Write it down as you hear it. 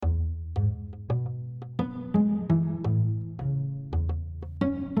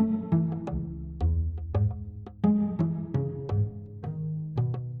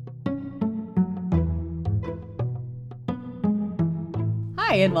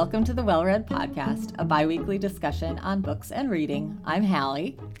Hi, and welcome to the Well Read Podcast, a bi-weekly discussion on books and reading. I'm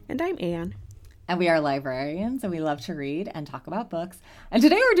Hallie. And I'm Anne. And we are librarians, and we love to read and talk about books. And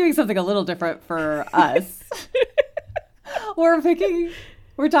today we're doing something a little different for us. We're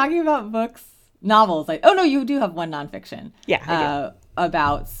talking about books, novels. Oh, no, you do have one nonfiction. Yeah, I do.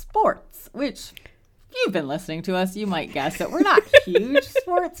 About sports, which if you've been listening to us, you might guess that we're not huge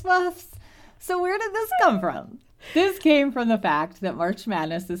sports buffs. So where did this come from? This came from the fact that March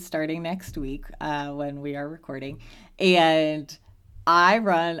Madness is starting next week when we are recording. And I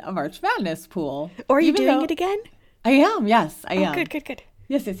run a March Madness pool. Or are you doing it again? I am, yes, I am. Good.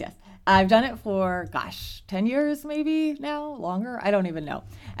 Yes. I've done it for, 10 years maybe now, longer. I don't even know.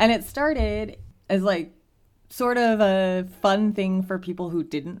 And it started as sort of a fun thing for people who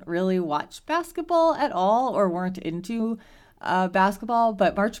didn't really watch basketball at all or weren't into basketball.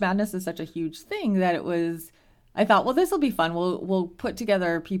 But March Madness is such a huge thing that I thought, well, this will be fun. We'll put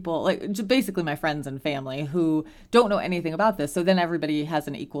together people, basically my friends and family who don't know anything about this. So then everybody has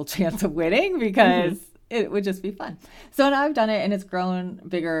an equal chance of winning because it would just be fun. So now I've done it, and it's grown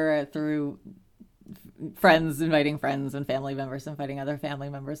bigger through friends inviting friends and family members inviting other family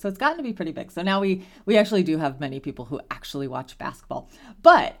members. So it's gotten to be pretty big. So now we actually do have many people who actually watch basketball.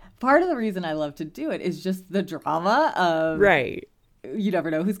 But part of the reason I love to do it is just the drama of, right. You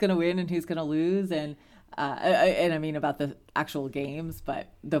never know who's going to win and who's going to lose. And I mean about the actual games,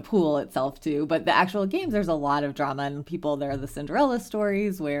 but the pool itself too. But the actual games, there's a lot of drama, and there are the Cinderella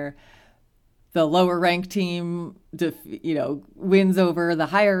stories where the lower ranked team, wins over the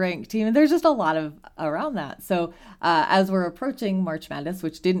higher ranked team. And there's just a lot of around that. So as we're approaching March Madness,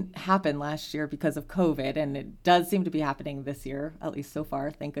 which didn't happen last year because of COVID, and it does seem to be happening this year, at least so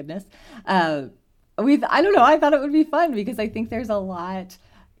far, thank goodness. I don't know. I thought it would be fun because I think there's a lot.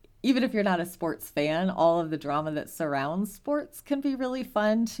 Even if you're not a sports fan, all of the drama that surrounds sports can be really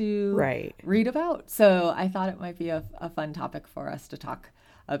fun to read about. So I thought it might be a fun topic for us to talk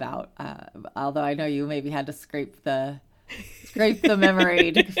about. Although I know you maybe had to scrape the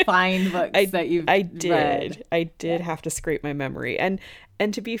memory to find books that you've read. I did have to scrape my memory. And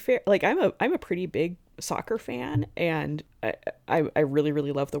to be fair, I'm a pretty big soccer fan, and I really,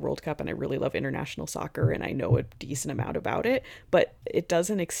 really love the World Cup, and I really love international soccer, and I know a decent amount about it, but it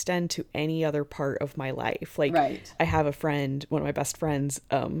doesn't extend to any other part of my life. I have a friend, one of my best friends,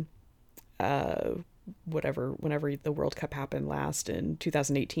 whenever the World Cup happened last in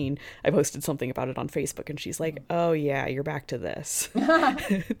 2018, I posted something about it on Facebook, and she's like, "Oh yeah, you're back to this."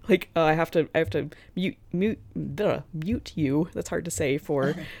 I have to mute you. That's hard to say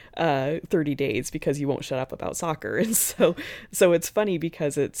for 30 days because you won't shut up about soccer. And so it's funny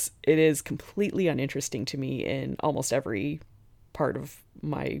because it is completely uninteresting to me in almost every part of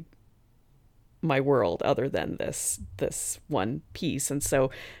my world other than this one piece. And so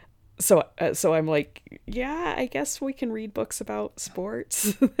I'm like, yeah, I guess we can read books about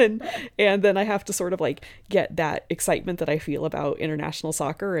sports. and then I have to sort of get that excitement that I feel about international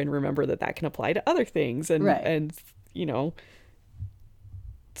soccer and remember that can apply to other things and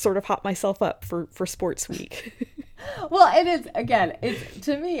sort of hop myself up for sports week. Well,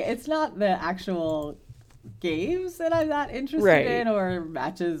 to me, it's not the actual games that I'm not interested in, or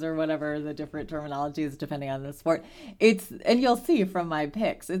matches, or whatever the different terminology is depending on the sport. And you'll see from my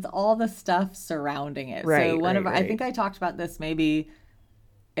picks, it's all the stuff surrounding it. I think I talked about this maybe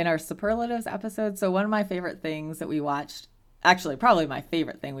in our superlatives episode. So one of my favorite things that we watched, actually probably my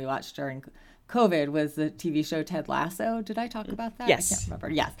favorite thing we watched during COVID, was the TV show Ted Lasso. Did I talk about that? Yes. I can't remember.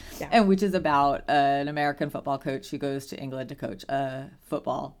 Yes. Yeah. And which is about an American football coach who goes to England to coach a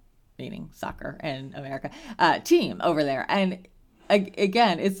football, meaning soccer in America, team over there. And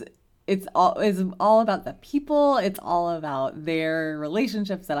again, it's all about the people. It's all about their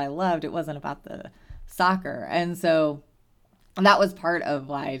relationships that I loved. It wasn't about the soccer. And so that was part of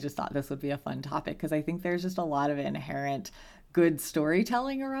why I just thought this would be a fun topic, because I think there's just a lot of inherent good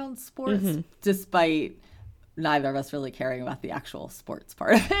storytelling around sports, despite neither of us really caring about the actual sports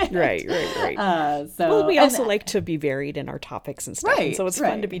part of it. Right. We also like to be varied in our topics and stuff. And so it's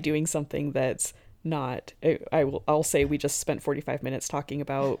fun to be doing something that's not, I'll say we just spent 45 minutes talking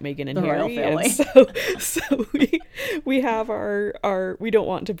about Meghan and Harry. And so we have our, we don't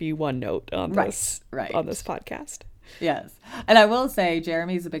want to be one note on this podcast. Yes. And I will say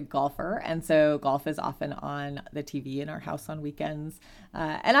Jeremy's a big golfer, and so golf is often on the TV in our house on weekends.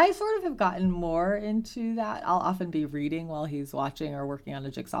 And I sort of have gotten more into that. I'll often be reading while he's watching or working on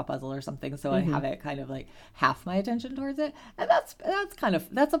a jigsaw puzzle or something, so I have it kind of half my attention towards it. And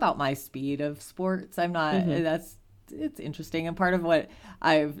that's about my speed of sports. I'm not it's interesting. And part of what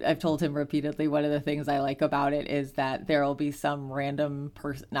I've told him repeatedly, one of the things I like about it is that there will be some random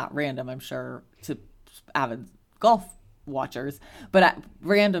person, not random, I'm sure, to avid golf watchers, but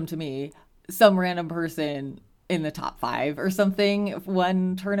random to me, some random person in the top 5 or something,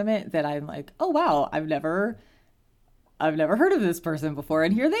 one tournament that I'm like, oh wow, I've never heard of this person before,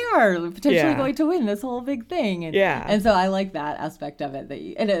 and here they are potentially going to win this whole big thing. And so I like that aspect of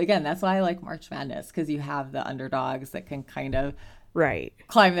it. And again, that's why I like March Madness, because you have the underdogs that can kind of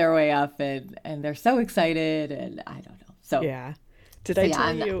climb their way up, and they're so excited, and I don't know. So did I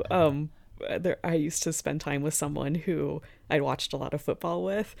tell you? I used to spend time with someone who I'd watched a lot of football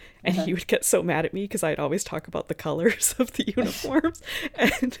with, and he would get so mad at me because I'd always talk about the colors of the uniforms.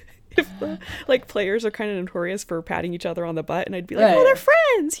 And if the players are kind of notorious for patting each other on the butt, and I'd be like, oh, they're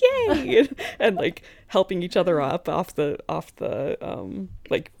friends, yay, and like helping each other up off the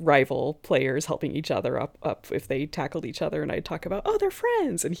like rival players helping each other up if they tackled each other, and I'd talk about, oh, they're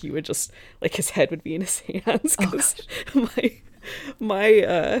friends, and he would just like, his head would be in his hands because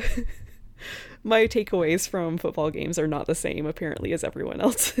my takeaways from football games are not the same, apparently, as everyone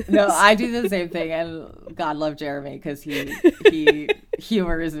else's. No, I do the same thing, and God love Jeremy, because he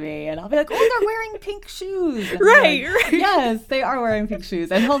humors me, and I'll be like, oh, they're wearing pink shoes. Right. Yes, they are wearing pink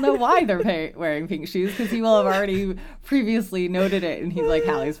shoes, and he'll know why they're wearing pink shoes, because he will have already previously noted it, and he's like,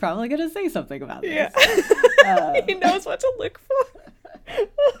 Hallie's probably going to say something about this. Yeah. He knows what to look for.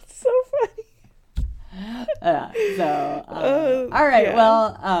 That's so funny. All right.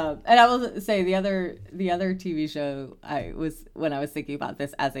 Well, and I will say the other TV show when I was thinking about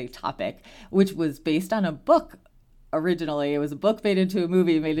this as a topic, which was based on a book originally. It was a book made into a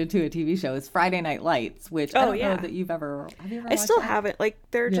movie, made into a TV show. Is Friday Night Lights, which I don't know that you've ever. Have you ever? I still haven't. Like,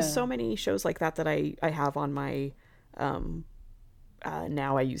 there are just so many shows like that I have on my.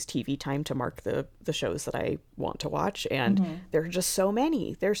 Now I use TV Time to mark the shows that I want to watch, and there are just so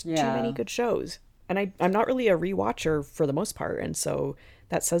many. There's too many good shows. And I'm not really a rewatcher for the most part, and so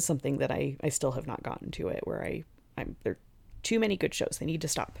that says something that I still have not gotten to it, where there are too many good shows. They need to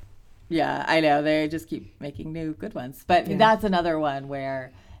stop. Yeah, I know. They just keep making new good ones. But that's another one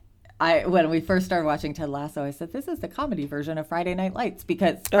where when we first started watching Ted Lasso, I said, this is the comedy version of Friday Night Lights,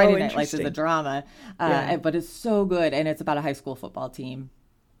 because Friday Night Lights is a drama, but it's so good. And it's about a high school football team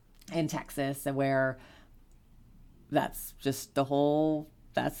in Texas, and where that's just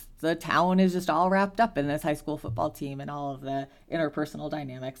the town is just all wrapped up in this high school football team and all of the interpersonal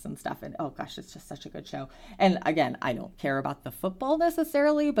dynamics and stuff. And oh gosh, it's just such a good show. And again, I don't care about the football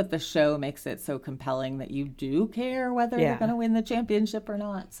necessarily, but the show makes it so compelling that you do care whether they're going to win the championship or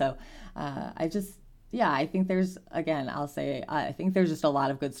not. So I think there's just a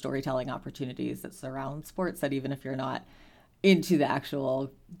lot of good storytelling opportunities that surround sports, that even if you're not into the actual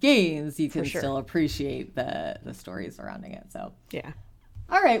games, you can still appreciate the stories surrounding it. So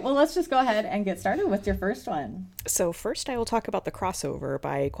all right, well, let's just go ahead and get started with your first one. So first I will talk about The Crossover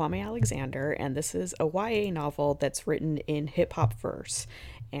by Kwame Alexander, and this is a YA novel that's written in hip-hop verse,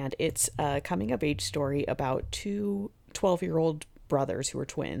 and it's a coming-of-age story about two 12-year-old brothers who are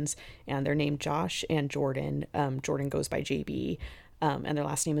twins, and they're named Josh and Jordan. Jordan goes by JB, and their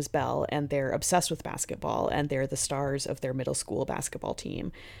last name is Bell, and they're obsessed with basketball, and they're the stars of their middle school basketball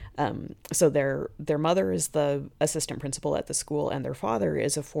team. So their mother is the assistant principal at the school, and their father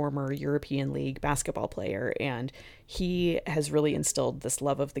is a former European League basketball player, and he has really instilled this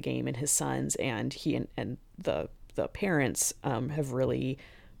love of the game in his sons, and he and the parents have really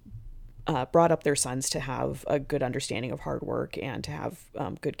brought up their sons to have a good understanding of hard work and to have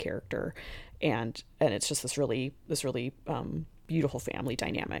good character, and it's just this really beautiful family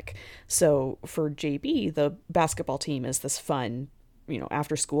dynamic. So for JB, the basketball team is this fun,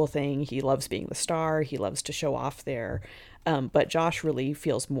 after school thing. He loves being the star. He loves to show off there. But Josh really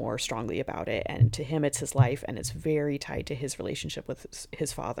feels more strongly about it. And to him, it's his life, and it's very tied to his relationship with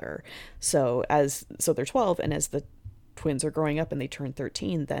his father. So they're 12, and as the twins are growing up and they turn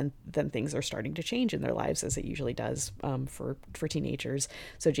 13, then things are starting to change in their lives, as it usually does for teenagers.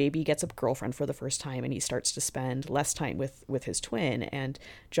 So JB gets a girlfriend for the first time, and he starts to spend less time with his twin, and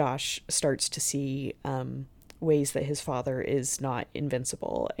Josh starts to see ways that his father is not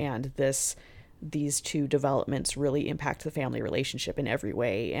invincible, and these two developments really impact the family relationship in every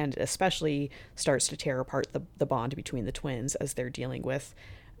way, and especially starts to tear apart the bond between the twins as they're dealing with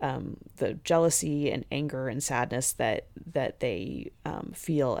the jealousy and anger and sadness that they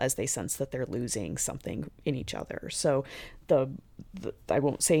feel as they sense that they're losing something in each other. So I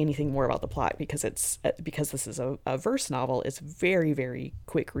won't say anything more about the plot, because this is a verse novel. It's very, very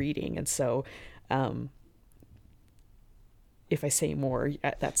quick reading, and so if I say more,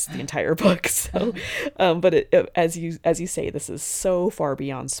 that's the entire book. So, but as you say, this is so far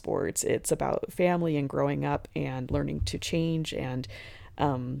beyond sports. It's about family and growing up and learning to change and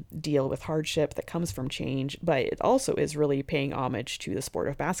deal with hardship that comes from change. But it also is really paying homage to the sport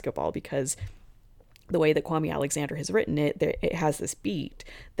of basketball, because the way that Kwame Alexander has written it, it has this beat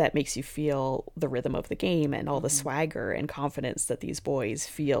that makes you feel the rhythm of the game and all the swagger and confidence that these boys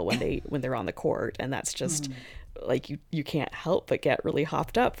feel when they're on the court. And that's just like, you can't help but get really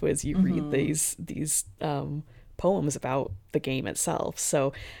hopped up as you read these poems about the game itself.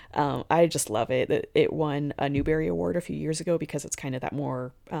 So I just love it. It won a Newbery Award a few years ago because it's kind of that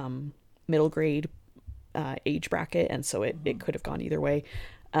more middle grade age bracket, and so it could have gone either way.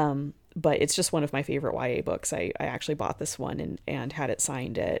 But it's just one of my favorite YA books. I actually bought this one and had it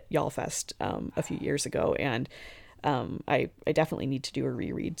signed at YALLFest a few years ago, and I definitely need to do a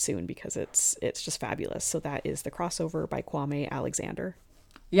reread soon because it's just fabulous. So that is The Crossover by Kwame Alexander.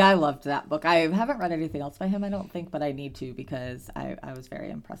 Yeah, I loved that book. I haven't read anything else by him, I don't think, but I need to because I was very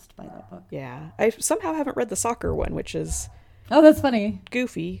impressed by that book. Yeah. I somehow haven't read the soccer one, which is... Oh, that's funny.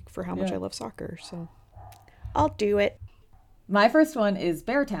 Goofy for how much I love soccer, so I'll do it. My first one is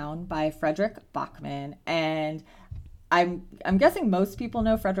Beartown by Fredrik Backman, and I'm guessing most people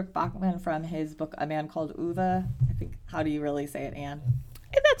know Fredrik Backman from his book A Man Called Ove. I think, how do you really say it, Anne?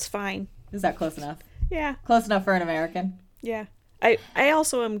 That's fine. Is that close enough? Yeah. Close enough for an American? Yeah. I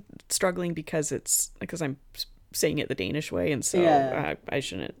also am struggling because I'm saying it the Danish way, and so I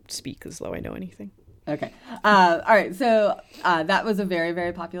shouldn't speak as though I know anything. Okay. All right. So that was a very,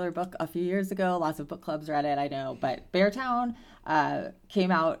 very popular book a few years ago. Lots of book clubs read it, I know. But Beartown came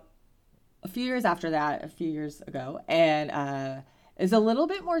out a few years after that, a few years ago, and is a little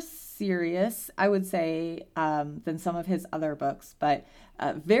bit more serious, I would say, than some of his other books, but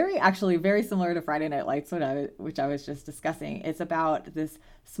very similar to Friday Night Lights, which I was just discussing. It's about this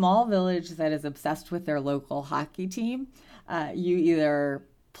small village that is obsessed with their local hockey team. You either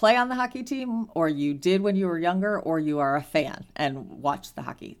play on the hockey team, or you did when you were younger, or you are a fan and watch the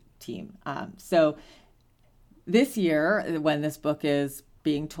hockey team. So this year, when this book is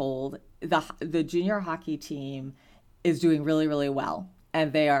being told, the junior hockey team is doing really, really well,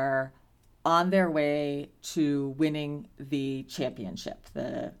 and they are on their way to winning the championship,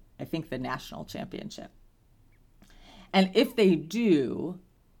 I think the national championship. And if they do,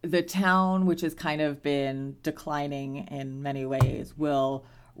 the town, which has kind of been declining in many ways, will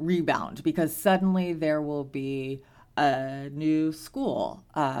rebound, because suddenly there will be a new school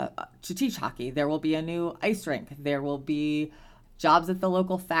to teach hockey. There will be a new ice rink. There will be jobs at the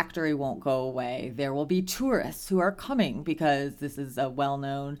local factory won't go away. There will be tourists who are coming because this is a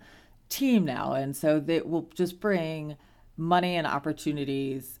well-known team now. And so they will just bring money and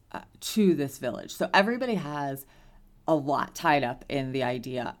opportunities to this village. So everybody has a lot tied up in the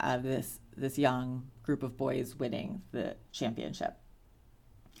idea of this young group of boys winning the championship.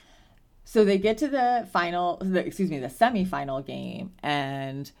 So they get to the semifinal game,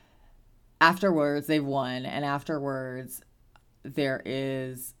 and afterwards they've won, and afterwards there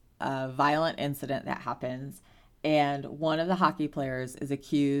is a violent incident that happens, and one of the hockey players is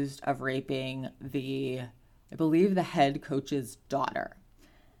accused of raping I believe the head coach's daughter.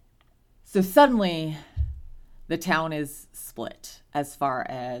 So suddenly the town is split as far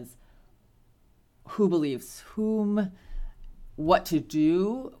as who believes whom, what to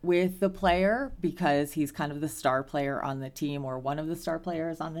do with the player, because he's kind of the star player on the team, or one of the star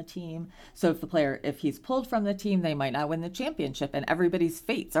players on the team. So if he's pulled from the team, they might not win the championship, and everybody's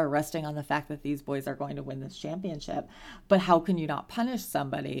fates are resting on the fact that these boys are going to win this championship. But how can you not punish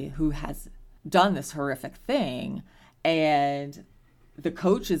somebody who has done this horrific thing? And the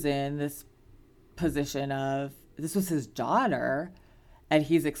coach is in this position of, this was his daughter, and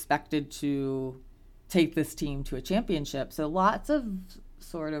he's expected to take this team to a championship. So lots of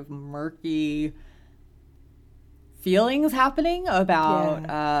sort of murky feelings happening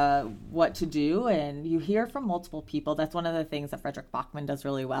about what to do. And you hear from multiple people. That's one of the things that Fredrik Backman does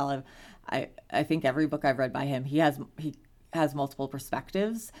really well. I think every book I've read by him, he has multiple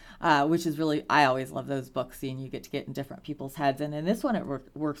perspectives, which is really, I always love those books, seeing you get in different people's heads. And in this one, it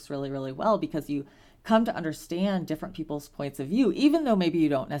works really, really well, because you come to understand different people's points of view. Even though maybe you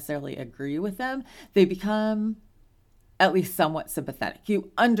don't necessarily agree with them, they become at least somewhat sympathetic.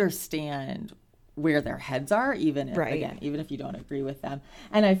 You understand where their heads are, even if, Right. again, even if you don't agree with them.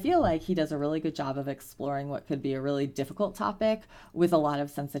 And I feel like he does a really good job of exploring what could be a really difficult topic with a lot of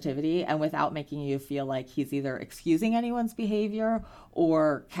sensitivity and without making you feel like he's either excusing anyone's behavior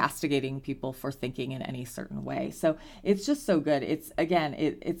or castigating people for thinking in any certain way. So it's just so good. It's, again,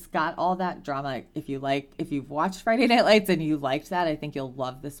 it's got all that drama. If you've watched Friday Night Lights and you liked that, I think you'll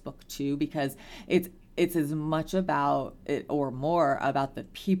love this book too, because it's as much about it or more about the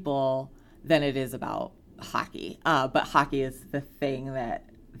people than it is about hockey. But hockey is the thing that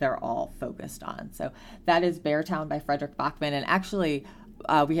they're all focused on. So that is Beartown by Fredrik Backman. And actually,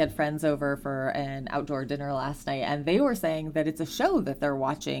 we had friends over for an outdoor dinner last night, and they were saying that it's a show that they're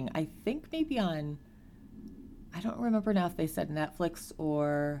watching, I think maybe on, I don't remember now if they said Netflix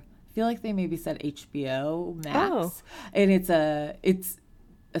or, I feel like they maybe said HBO Max. Oh. And it's a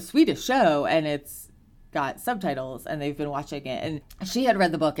Swedish show, and it's got subtitles, and they've been watching it. And she had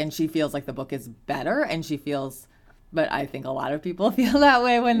read the book, and she feels like the book is better, and she feels, but I think a lot of people feel that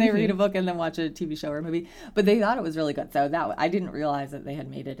way when they read a book and then watch a TV show or a movie. But they thought it was really good. So that, I didn't realize that they had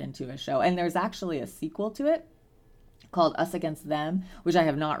made it into a show. And there's actually a sequel to it called Us Against Them, which I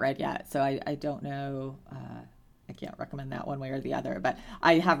have not read yet. So I don't know. I can't recommend that one way or the other. But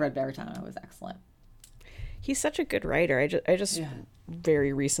I have read Beartown. It was excellent. He's such a good writer. I just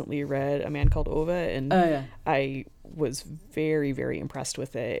very recently read A Man Called Ove, and I was very, very impressed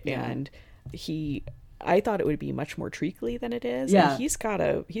with it. Yeah. And I thought it would be much more treacly than it is. Yeah. And he's got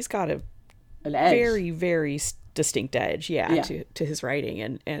a an edge. Very, very distinct edge, to his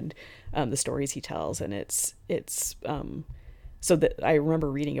writing and the stories he tells. And it's so that I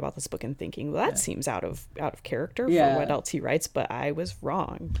remember reading about this book and thinking, well, that seems out of character for what else he writes, but I was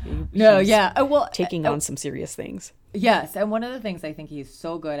wrong. Taking on some serious things. Yes, and one of the things I think he's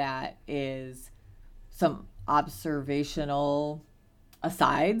so good at is some observational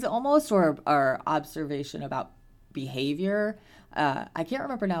asides almost, or observation about behavior. I can't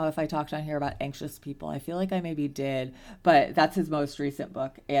remember now if I talked on here about anxious people. I feel like I maybe did, but that's his most recent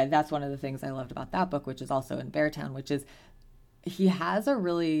book. And that's one of the things I loved about that book, which is also in Beartown, which is he has a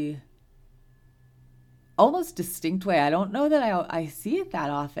really almost distinct way. I don't know that I see it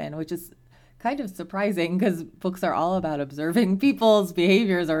that often, which is kind of surprising because books are all about observing people's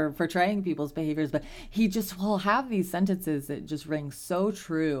behaviors or portraying people's behaviors. But he just will have these sentences that just ring so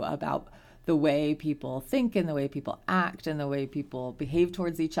true about the way people think and the way people act and the way people behave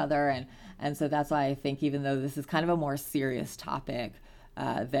towards each other. And so that's why I think, even though this is kind of a more serious topic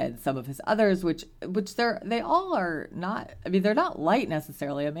than some of his others, which they all are not. I mean, they're not light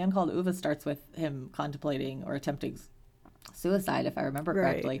necessarily. A Man Called Ove starts with him contemplating or attempting suicide, if I remember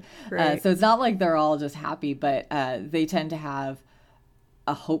correctly. Right. So it's not like they're all just happy, but they tend to have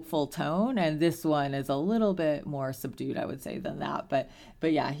a hopeful tone, and this one is a little bit more subdued, I would say, than that. But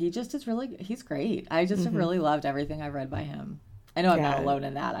yeah, he just is he's great. I just have really loved everything I've read by him. I know I'm not alone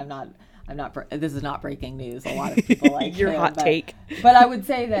in that. I'm not. This is not breaking news. A lot of people like your hot take. But I would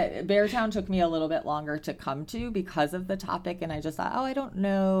say that Beartown took me a little bit longer to come to because of the topic, and I just thought, I don't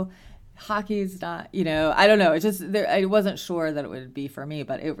know, hockey's not, I don't know. It's just I wasn't sure that it would be for me,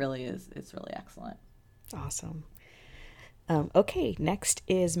 but it really is. It's really excellent. Awesome. Okay, next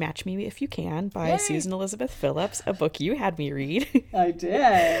is Match Me If You Can by Susan Elizabeth Phillips, a book you had me read. I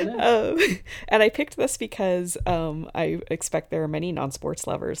did. And I picked this because I expect there are many non-sports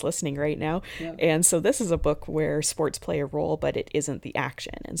lovers listening right now. Yep. And so this is a book where sports play a role, but it isn't the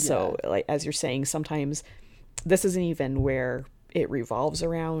action. And so, like as you're saying, sometimes this isn't even where it revolves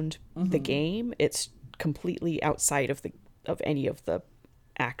around the game. It's completely outside of any of the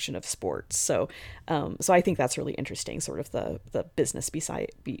action of sports. So I think that's really interesting, sort of the business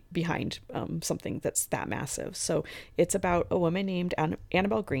behind something that's that massive. So it's about a woman named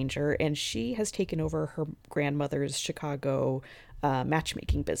Annabelle Granger, and she has taken over her grandmother's Chicago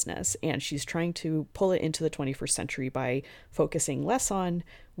matchmaking business, and she's trying to pull it into the 21st century by focusing less on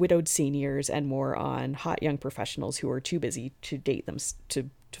widowed seniors and more on hot young professionals who are too busy to date them, to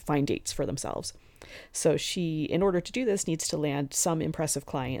find dates for themselves. So she, in order to do this, needs to land some impressive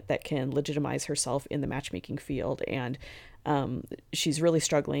client that can legitimize herself in the matchmaking field. And she's really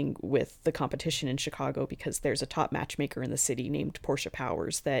struggling with the competition in Chicago because there's a top matchmaker in the city named Portia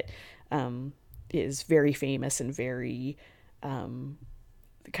Powers that is very famous and very kind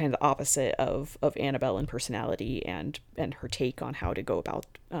of the opposite of Annabelle in personality and her take on how to go about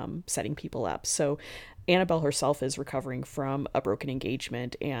setting people up. So Annabelle herself is recovering from a broken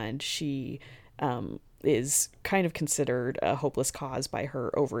engagement, and she is kind of considered a hopeless cause by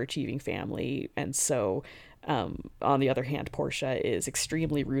her overachieving family. And so, on the other hand, Portia is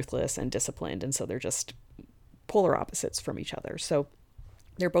extremely ruthless and disciplined. And so they're just polar opposites from each other. So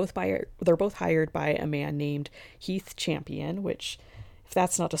They're both hired by a man named Heath Champion, which, if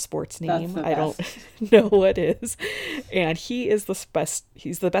that's not a sports name, I don't know what is. And he's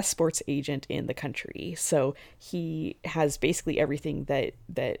the best sports agent in the country. So he has basically everything that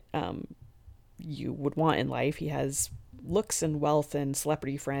you would want in life. He has looks and wealth and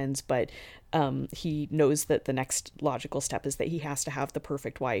celebrity friends, but he knows that the next logical step is that he has to have the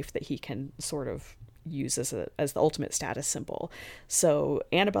perfect wife that he can sort of use as the ultimate status symbol. So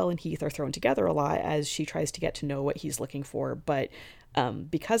Annabelle and Heath are thrown together a lot as she tries to get to know what he's looking for, but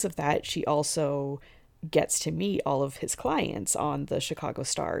because of that, she also gets to meet all of his clients on the Chicago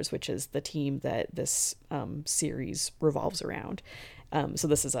Stars, which is the team that this series revolves around. So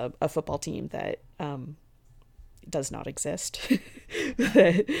this is a football team that does not exist.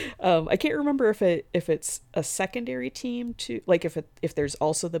 I can't remember if it's a secondary team to, like, if there's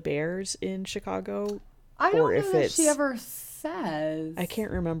also the Bears in Chicago. I don't know that she ever says. I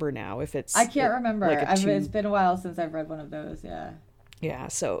can't remember now if it's. I can't remember. Like it's been a while since I've read one of those. Yeah. Yeah.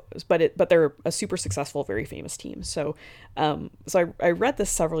 So, but they're a super successful, very famous team. So, I read this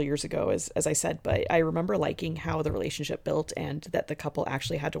several years ago, as I said, but I remember liking how the relationship built and that the couple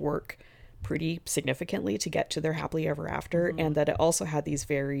actually had to work pretty significantly to get to their happily ever after, and that it also had these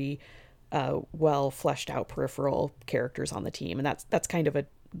very well fleshed out peripheral characters on the team. And that's kind of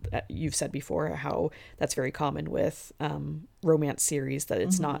you've said before how that's very common with romance series, that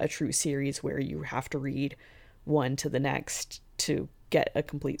it's not a true series where you have to read one to the next to get a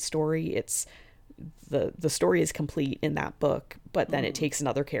complete story. It's the story is complete in that book, but then it takes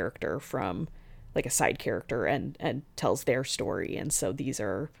another character from, like, a side character and tells their story. And so these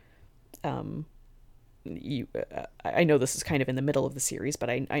are I know this is kind of in the middle of the series, but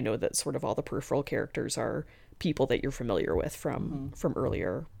I know that sort of all the peripheral characters are people that you're familiar with from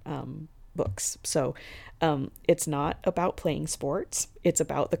earlier books. So it's not about playing sports, it's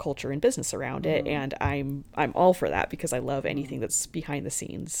about the culture and business around it, and I'm all for that because I love anything that's behind the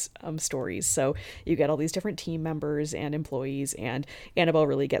scenes stories. So you get all these different team members and employees, and Annabelle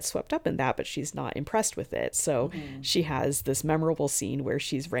really gets swept up in that, but she's not impressed with it. So she has this memorable scene where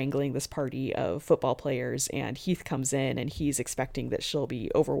she's wrangling this party of football players, and Heath comes in and he's expecting that she'll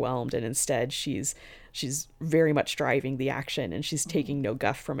be overwhelmed, and instead she's very much driving the action, and she's taking no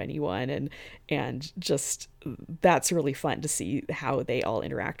guff from anyone, and just that's really fun to see how they all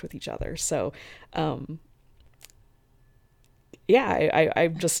interact with each other. So I'm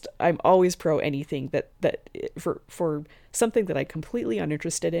always pro anything that for something that I'm completely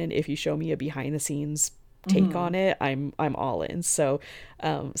uninterested in. If you show me a behind the scenes take on it, I'm all in. So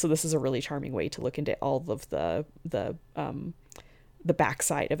this is a really charming way to look into all of the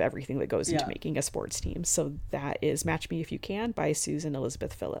backside of everything that goes into making a sports team. So that is Match Me If You Can by Susan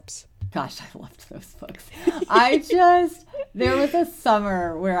Elizabeth Phillips. Gosh, I loved those books. There was a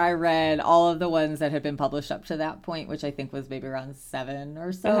summer where I read all of the ones that had been published up to that point, which I think was maybe around 7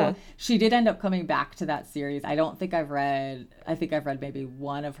 or so. She did end up coming back to that series. I think I've read maybe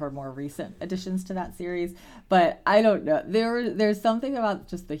one of her more recent additions to that series, but I don't know. There's something about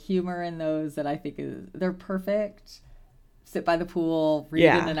just the humor in those that I think they're perfect. Sit by the pool, read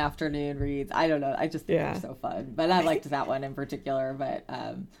in an afternoon reads. I don't know. I just think they're so fun. But I liked that one in particular. But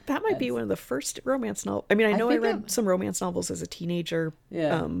that might be one of the first romance novels. I mean, I read some romance novels as a teenager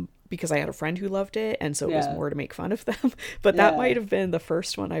because I had a friend who loved it, and so it was more to make fun of them. But that might have been the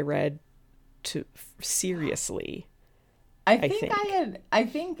first one I read to seriously. I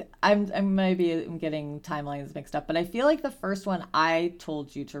think I'm maybe getting timelines mixed up, but I feel like the first one I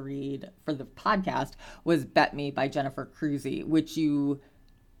told you to read for the podcast was Bet Me by Jennifer Crusie, which you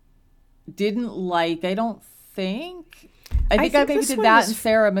didn't like, I don't think. I think I maybe did that and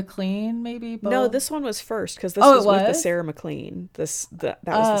Sarah McLean, maybe. Both. No, this one was first because this was with the Sarah McLean. That was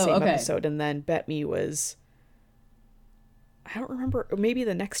the same episode, and then Bet Me was. I don't remember. Maybe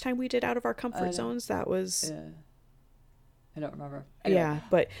the next time we did Out of Our Comfort Zones, that was. Yeah. I don't remember. Anyway. Yeah,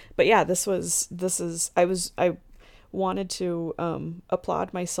 but yeah, I wanted to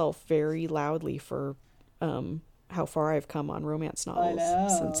applaud myself very loudly for how far I've come on romance novels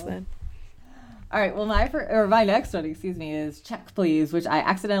since then. All right, well, my next one, is Check Please, which I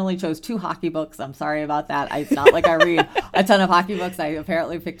accidentally chose 2 hockey books. I'm sorry about that. It's not like I read a ton of hockey books. I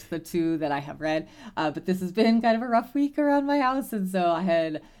apparently picked the 2 that I have read, but this has been kind of a rough week around my house, and so I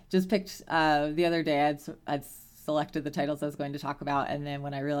had just picked the other day. I'd selected the titles I was going to talk about, and then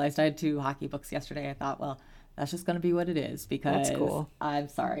when I realized I had 2 hockey books yesterday, I thought, well, that's just going to be what it is, because that's cool. I'm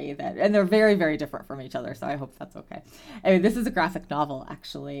sorry and they're very, very different from each other, so I hope that's okay. Anyway, this is a graphic novel,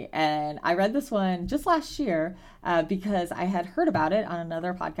 actually, and I read this one just last year because I had heard about it on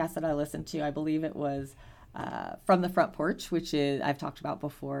another podcast that I listened to. I believe it was From the Front Porch, which is I've talked about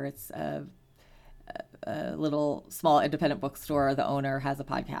before. It's a little small independent bookstore. The owner has a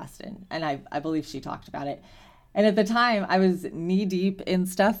podcast, and I believe she talked about it. And at the time, I was knee deep in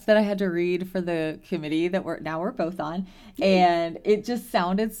stuff that I had to read for the committee that we're both on, and it just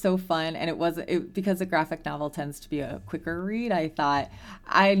sounded so fun. And because a graphic novel tends to be a quicker read. I thought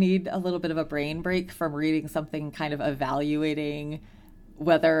I need a little bit of a brain break from reading something kind of evaluating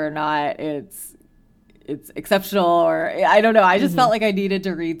whether or not it's exceptional, or I don't know. I just felt like I needed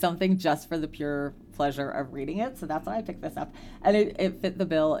to read something just for the pure pleasure of reading it. So that's why I picked this up. And it fit the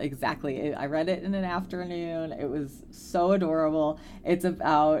bill exactly. I read it in an afternoon. It was so adorable. It's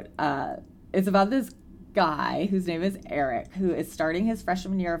about this guy whose name is Eric, who is starting his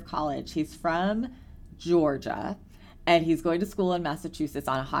freshman year of college. He's from Georgia, and he's going to school in Massachusetts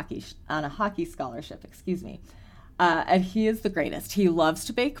on a hockey scholarship, excuse me. And he is the greatest. He loves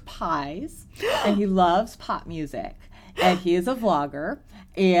to bake pies, and he loves pop music, and he is a vlogger,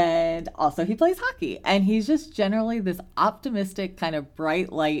 and also he plays hockey. And he's just generally this optimistic, kind of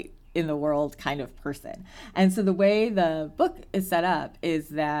bright light in the world kind of person. And so the way the book is set up is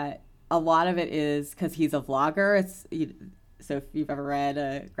that a lot of it is because he's a vlogger. So if you've ever read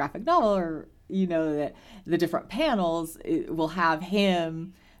a graphic novel, or you know that the different panels will have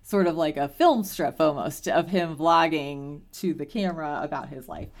him sort of like a film strip almost of him vlogging to the camera about his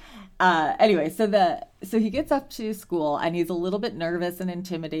life. Anyway, so he gets up to school, and he's a little bit nervous and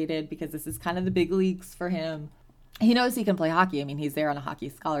intimidated because this is kind of the big leagues for him. He knows he can play hockey. I mean, he's there on a hockey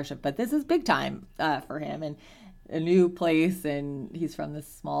scholarship, but this is big time for him, and a new place, and he's from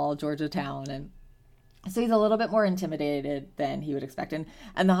this small Georgia town, and so he's a little bit more intimidated than he would expect. And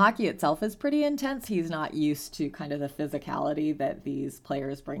the hockey itself is pretty intense. He's not used to kind of the physicality that these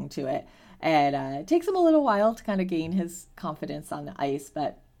players bring to it. And it takes him a little while to kind of gain his confidence on the ice.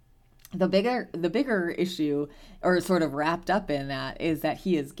 But the bigger issue, or sort of wrapped up in that, is that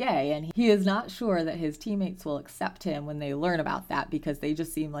he is gay, and he is not sure that his teammates will accept him when they learn about that, because they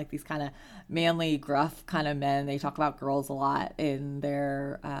just seem like these kind of manly, gruff kind of men. They talk about girls a lot in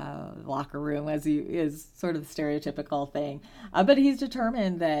their locker room, is sort of the stereotypical thing. But he's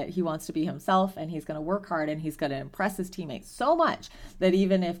determined that he wants to be himself, and he's going to work hard, and he's going to impress his teammates so much that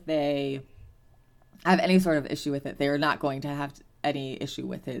even if they have any sort of issue with it, they're not going to have any issue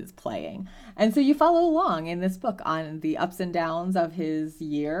with his playing. And so you follow along in this book on the ups and downs of his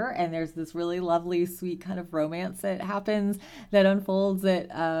year, and there's this really lovely, sweet kind of romance that happens, that unfolds,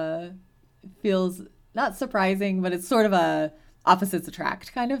 that feels not surprising, but it's sort of a opposites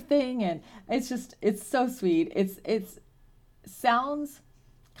attract kind of thing. And it's so sweet. It sounds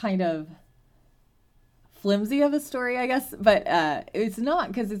kind of flimsy of a story, I guess, but it's not,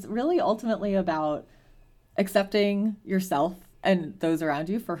 because it's really ultimately about accepting yourself and those around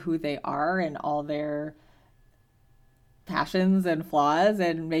you for who they are and all their passions and flaws,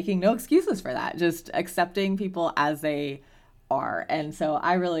 and making no excuses for that, just accepting people as they are. And so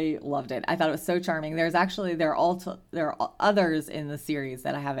I really loved it. I thought it was so charming. There are others in the series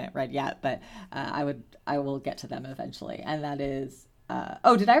that I haven't read yet, but I will get to them eventually. And that is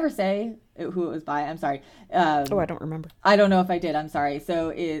did I ever say who it was by? I'm sorry. I don't remember. I don't know if I did. I'm sorry. So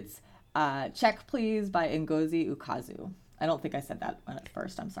it's Check Please by Ngozi Ukazu. I don't think I said that one at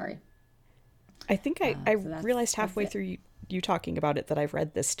first. I'm sorry. I think I realized halfway through you talking about it that I've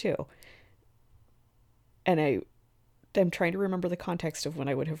read this too. And I'm trying to remember the context of when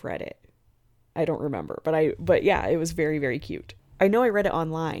I would have read it. I don't remember, but yeah, it was very, very cute. I know I read it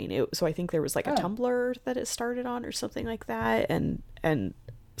online. So I think there was like a Tumblr that it started on or something like that. And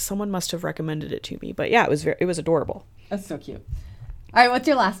someone must have recommended it to me, but yeah, it was adorable. That's so cute. All right. What's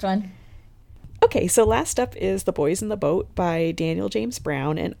your last one? Okay, so last up is The Boys in the Boat by Daniel James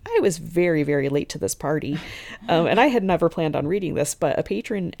Brown, and I was very, very late to this party, and I had never planned on reading this, but a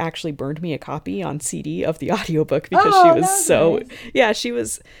patron actually burned me a copy on CD of the audiobook because she was so, nice. Yeah, she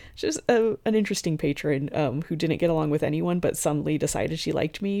was just an interesting patron who didn't get along with anyone, but suddenly decided she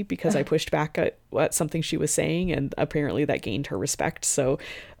liked me because I pushed back at something she was saying, and apparently that gained her respect, so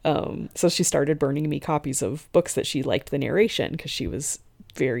she started burning me copies of books that she liked the narration, because she was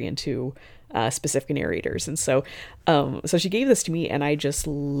very into specific narrators. And so she gave this to me, and I just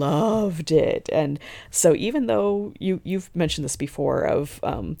loved it. And so even though you've mentioned this before of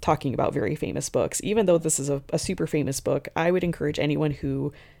talking about very famous books, even though this is a super famous book, I would encourage anyone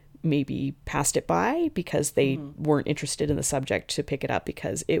who maybe passed it by because they weren't interested in the subject to pick it up,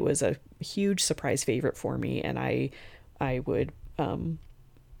 because it was a huge surprise favorite for me. And I would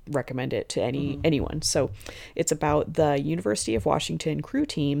recommend it to anyone. So it's about the University of Washington crew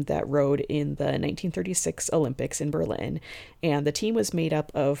team that rowed in the 1936 Olympics in Berlin. And the team was made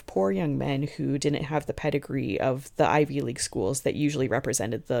up of poor young men who didn't have the pedigree of the Ivy League schools that usually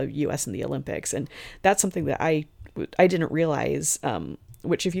represented the US in the Olympics. And that's something that I didn't realize,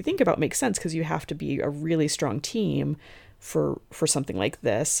 which if you think about makes sense, because you have to be a really strong team for something like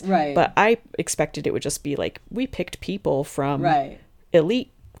this. Right. But I expected it would just be like, we picked people from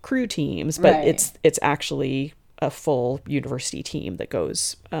elite crew teams, but it's actually a full university team that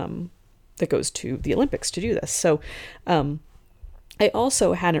goes to the Olympics to do this. So I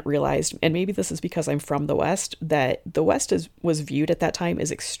also hadn't realized, and maybe this is because I'm from the West, that the West was viewed at that time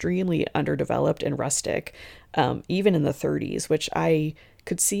as extremely underdeveloped and rustic, even in the 30s, which I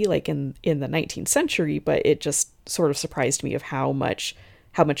could see like in the 19th century, but it just sort of surprised me of how much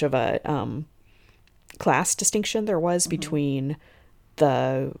of a class distinction there was between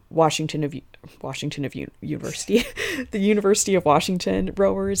the University, the University of Washington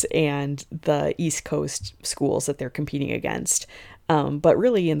rowers and the East Coast schools that they're competing against. But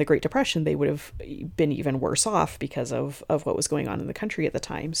really in the Great Depression, they would have been even worse off because of what was going on in the country at the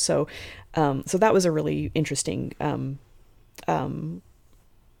time. So that was a really interesting,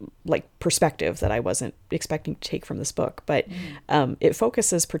 like perspective that I wasn't expecting to take from this book, but it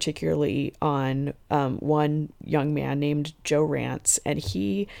focuses particularly on one young man named Joe Rance, and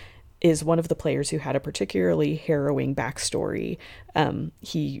he is one of the players who had a particularly harrowing backstory.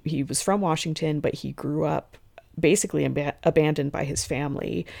 He was from Washington, but he grew up basically abandoned by his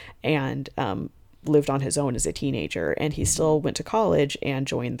family and lived on his own as a teenager, and he still went to college and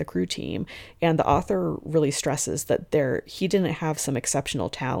joined the crew team. And the author really stresses that he didn't have some exceptional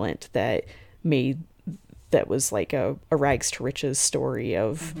talent that was like a rags to riches story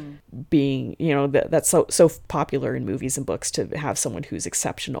of being, that's so popular in movies and books, to have someone who's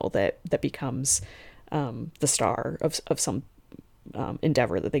exceptional that becomes the star of some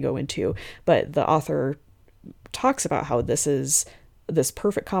endeavor that they go into. But the author talks about how this is this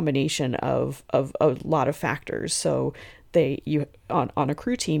perfect combination of a lot of factors. So on a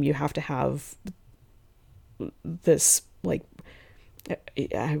crew team, you have to have this, like,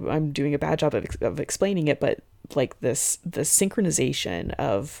 I'm doing a bad job of explaining it, but like the synchronization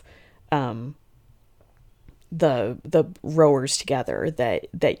of the rowers together, that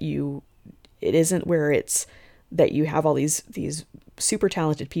it isn't where it's that you have all these super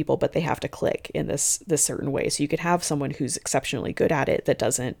talented people, but they have to click in this certain way. So you could have someone who's exceptionally good at it that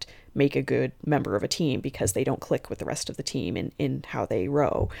doesn't make a good member of a team because they don't click with the rest of the team in how they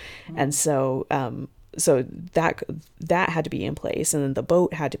row. And so that had to be in place, and then the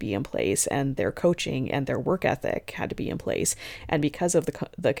boat had to be in place, and their coaching and their work ethic had to be in place. And because of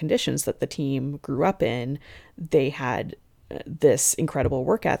the conditions that the team grew up in, they had this incredible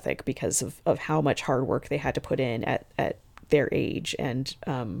work ethic because of how much hard work they had to put in at their age, and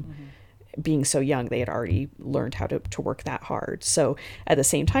being so young, they had already learned how to work that hard. So at the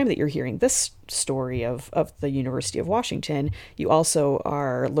same time that you're hearing this story of the University of Washington, you also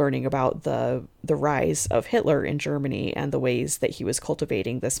are learning about the rise of Hitler in Germany and the ways that he was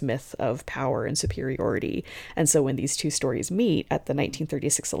cultivating this myth of power and superiority. And so when these two stories meet at the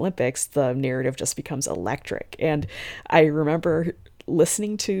 1936 Olympics, the narrative just becomes electric. And I remember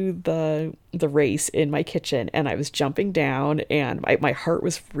listening to the race in my kitchen, and I was jumping down, and my heart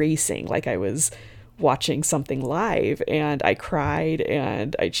was racing like I was watching something live, and I cried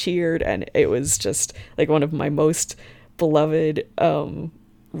and I cheered, and it was just like one of my most beloved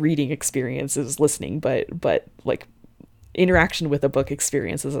reading experiences, listening, but like interaction with a book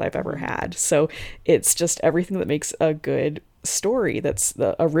experiences that I've ever had. So it's just everything that makes a good story, that's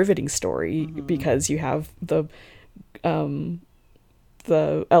a riveting story, because you have the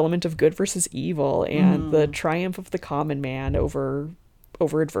element of good versus evil, and the triumph of the common man over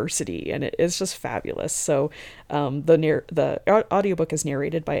adversity, and it's just fabulous. So the audiobook is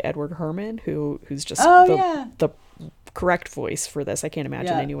narrated by Edward Herman, who's just the correct voice for this. I can't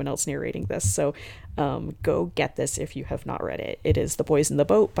imagine anyone else narrating this. So go get this if you have not read it. It is The Boys in the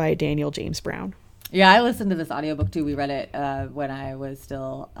Boat by Daniel James Brown. Yeah, I listened to this audiobook too. We read it when I was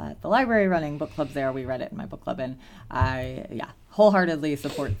still at the library running book clubs there. We read it in my book club, and I wholeheartedly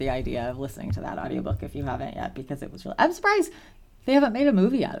support the idea of listening to that audiobook if you haven't yet, because it was really, I'm surprised they haven't made a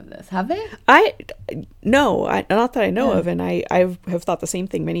movie out of this, have they? No, not that I know of, and I have thought the same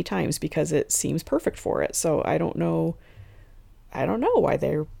thing many times, because it seems perfect for it. So I don't know why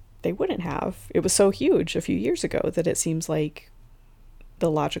they wouldn't have. It was so huge a few years ago that it seems like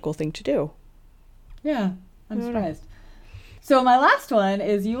the logical thing to do. Yeah, I'm surprised. So my last one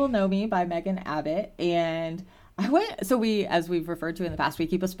is You Will Know Me by Megan Abbott, and As we've referred to in the past, we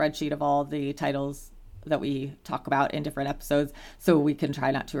keep a spreadsheet of all the titles that we talk about in different episodes, so we can try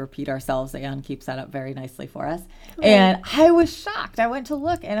not to repeat ourselves. Aeon keeps that up very nicely for us. Right. And I was shocked. I went to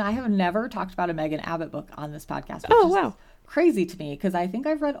look, and I have never talked about a Megan Abbott book on this podcast. Oh, wow. Crazy to me, because I think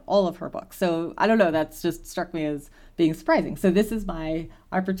I've read all of her books. So I don't know, that's just struck me as being surprising. So this is my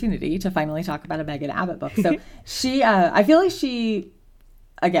opportunity to finally talk about a Megan Abbott book. So I feel like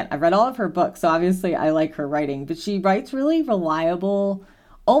again, I've read all of her books, so obviously I like her writing, but she writes really reliable,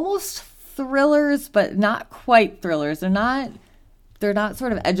 almost thrillers, but not quite thrillers. They're not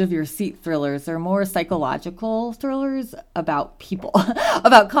sort of edge of your seat thrillers. They're more psychological thrillers about people,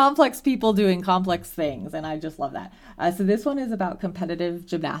 about complex people doing complex things. And I just love that. So this one is about competitive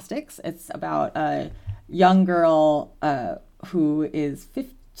gymnastics. It's about a young girl who is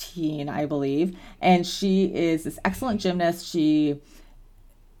 15, I believe. And she is this excellent gymnast.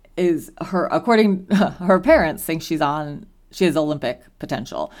 According her parents think she has Olympic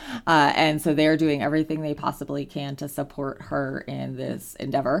potential. And so they're doing everything they possibly can to support her in this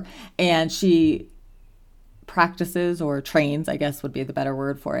endeavor. And she practices, or trains, I guess would be the better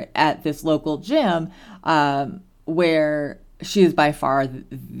word for it, at this local gym where she is by far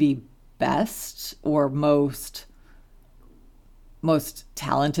the best or most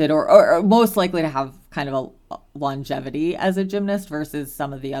talented or most likely to have kind of a longevity as a gymnast versus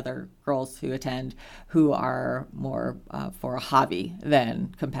some of the other girls who attend, who are more for a hobby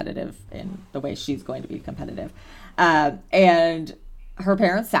than competitive in the way she's going to be competitive. And her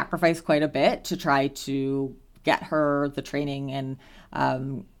parents sacrificed quite a bit to try to get her the training and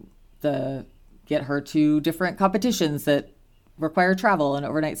get her to different competitions that require travel and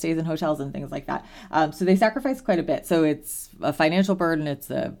overnight stays in hotels and things like that. So they sacrifice quite a bit. So it's a financial burden. It's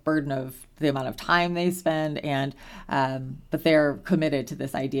a burden of the amount of time they spend. And but they're committed to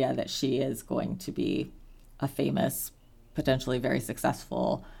this idea that she is going to be a famous, potentially very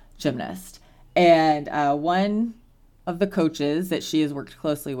successful gymnast. And one of the coaches that she has worked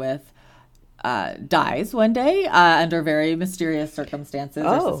closely with dies one day under very mysterious circumstances,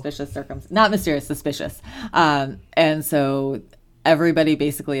 or suspicious circumstances. Not mysterious, suspicious. And so everybody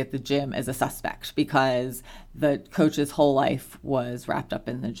basically at the gym is a suspect because the coach's whole life was wrapped up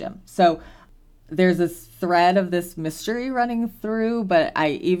in the gym. So there's this thread of this mystery running through, but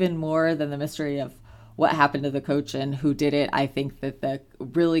even more than the mystery of what happened to the coach and who did it, I think that the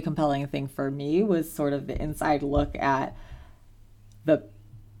really compelling thing for me was sort of the inside look at the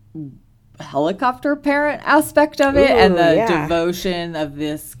helicopter parent aspect of it. Ooh, and the devotion of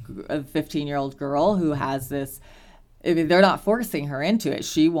this 15-year-old girl who has this. I mean, they're not forcing her into it.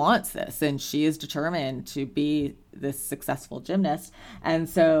 She wants this, and she is determined to be this successful gymnast. And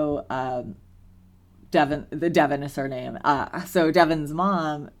so Devin is her name. So Devin's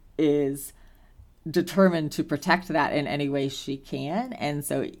mom is determined to protect that in any way she can. And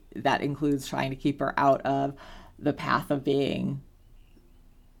so that includes trying to keep her out of the path of being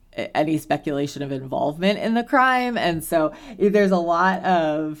any speculation of involvement in the crime. And so there's a lot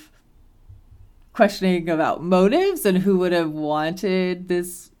of questioning about motives and who would have wanted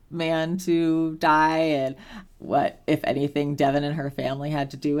this man to die and what, if anything, Devin and her family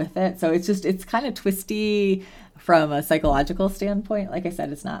had to do with it. So it's kind of twisty from a psychological standpoint. Like I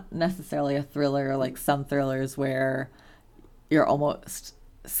said, it's not necessarily a thriller like some thrillers where you're almost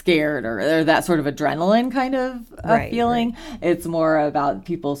scared or that sort of adrenaline kind of feeling. Right. It's more about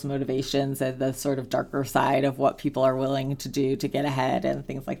people's motivations and the sort of darker side of what people are willing to do to get ahead and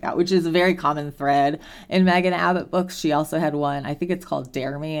things like that, which is a very common thread in Megan Abbott books. She also had one, I think it's called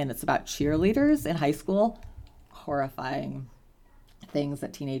Dare Me, and it's about cheerleaders in high school. Horrifying things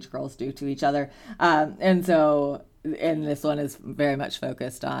that teenage girls do to each other. And this one is very much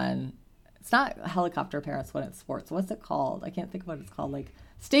focused on, it's not helicopter parents when it's sports. What's it called? I can't think of what it's called. Like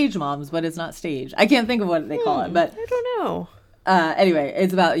stage moms, but it's not stage. I can't think of what they call it, but I don't know. Anyway,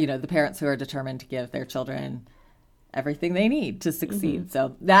 it's about, the parents who are determined to give their children everything they need to succeed. Mm-hmm.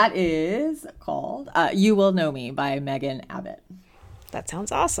 So that is called You Will Know Me by Megan Abbott. That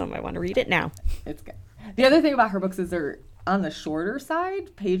sounds awesome. I want to read it now. It's good. The other thing about her books is they're on the shorter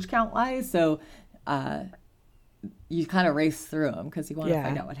side, page count wise. So you kind of race through them because you want to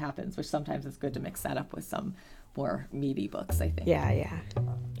find out what happens, which sometimes is good to mix that up with some more meaty books, I think. Yeah.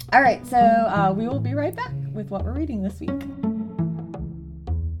 All right. So we will be right back with what we're reading this week.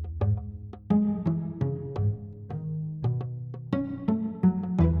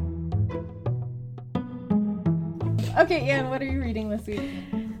 Okay, Anne, what are you reading this week?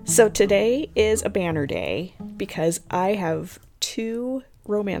 So today is a banner day because I have 2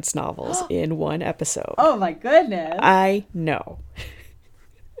 romance novels in one episode. Oh my goodness. I know.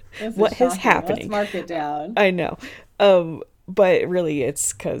 This what is is shocking. Let's happening? mark it down. I know. But really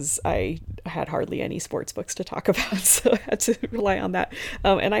it's because I had hardly any sports books to talk about, so I had to rely on that.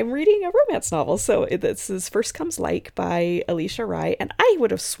 And I'm reading a romance novel. So this is First Comes Like by Alicia Rai. And I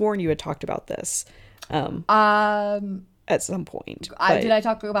would have sworn you had talked about this at some point. Did I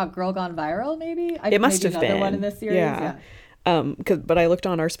talk about Girl Gone Viral? Maybe it must maybe have another been one in this series. Yeah. But I looked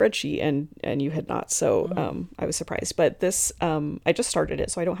on our spreadsheet and you had not, so I was surprised. But this I just started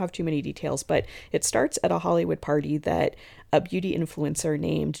it, so I don't have too many details. But it starts at a Hollywood party that a beauty influencer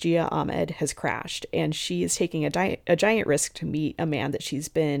named Gia Ahmed has crashed, and she is taking a giant risk to meet a man that she's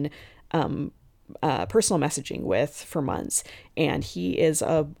been personal messaging with for months, and he is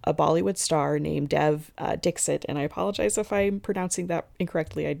a Bollywood star named Dev Dixit, and I apologize if I'm pronouncing that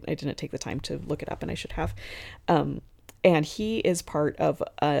incorrectly. I didn't take the time to look it up, and I should have. And he is part of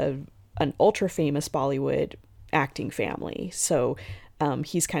an ultra famous Bollywood acting family. So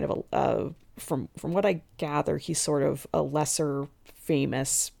he's kind of from what I gather, he's sort of a lesser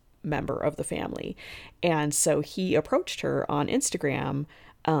famous member of the family. And so he approached her on Instagram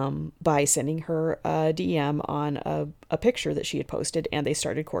by sending her a DM on a picture that she had posted, and they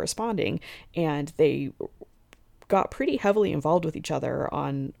started corresponding, and they got pretty heavily involved with each other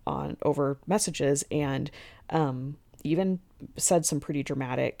on over messages, and even said some pretty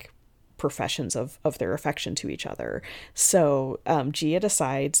dramatic professions of their affection to each other. So Gia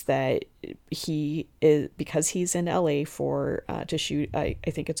decides that he is, because he's in LA for to shoot, I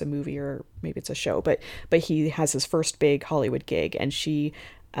think it's a movie or maybe it's a show, but he has his first big Hollywood gig, and she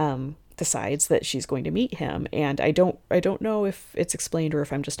decides that she's going to meet him. And I don't know if it's explained or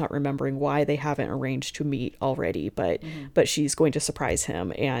if I'm just not remembering why they haven't arranged to meet already, but she's going to surprise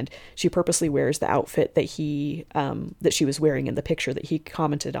him, and she purposely wears the outfit that he that she was wearing in the picture that he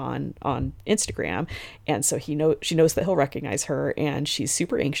commented on Instagram. And so she knows that he'll recognize her, and she's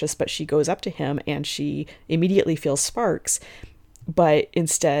super anxious, but she goes up to him and she immediately feels sparks, but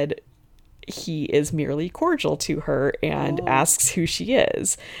instead he is merely cordial to her and asks who she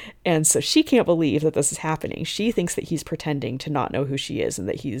is. And so she can't believe that this is happening. She thinks that he's pretending to not know who she is and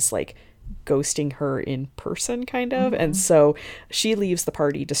that he's like ghosting her in person, kind of. And so she leaves the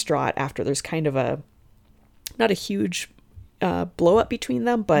party distraught after there's kind of not a huge blow up between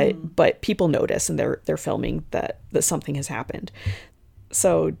them, but people notice, and they're filming that something has happened.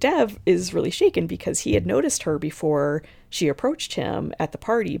 So Dev is really shaken because he had noticed her before she approached him at the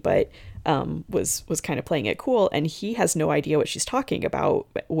party, but was kind of playing it cool, and he has no idea what she's talking about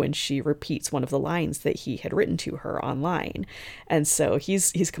when she repeats one of the lines that he had written to her online. And so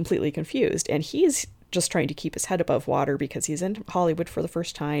he's completely confused, and he's just trying to keep his head above water because he's in Hollywood for the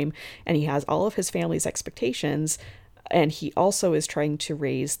first time, and he has all of his family's expectations. And he also is trying to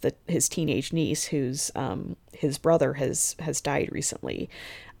raise his teenage niece, whose his brother has died recently.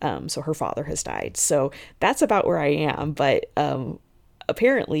 So her father has died. So that's about where I am. But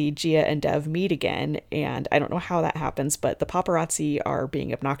apparently Gia and Dev meet again, and I don't know how that happens, but the paparazzi are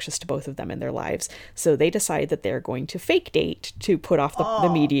being obnoxious to both of them in their lives. So they decide that they're going to fake date to put off the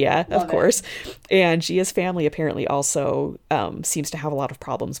media, of course. And Gia's family apparently also seems to have a lot of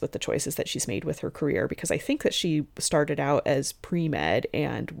problems with the choices that she's made with her career, because I think that she started out as pre-med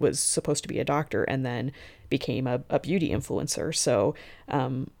and was supposed to be a doctor and then became a beauty influencer. So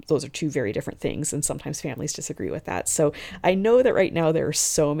those are two very different things, and sometimes families disagree with that. So I know that right now there are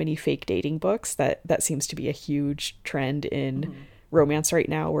so many fake dating books that seems to be a huge trend in romance right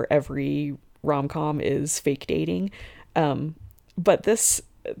now, where every rom-com is fake dating. But this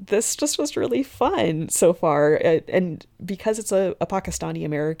just was really fun so far, and because it's a Pakistani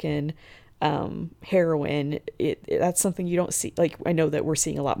American heroine, that's something you don't see. Like, I know that we're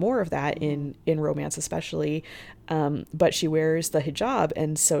seeing a lot more of that in romance especially, but she wears the hijab,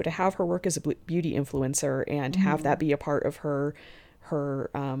 and so to have her work as a beauty influencer and have that be a part of her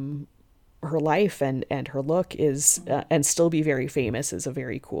life and her look is and still be very famous is a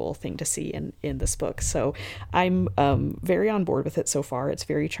very cool thing to see in this book. So I'm very on board with it so far. It's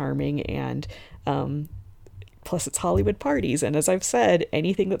very charming, and plus it's Hollywood parties, and as I've said,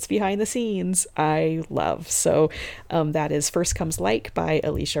 anything that's behind the scenes I love. So that is First Comes Like by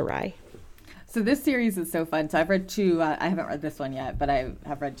Alicia Rai. So this series is so fun. So I've read two, I haven't read this one yet, but I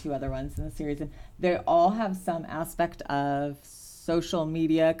have read two other ones in the series, and they all have some aspect of social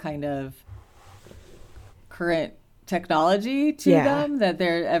media, kind of current technology to them, that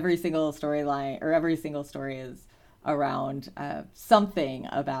every single storyline or every single story is around something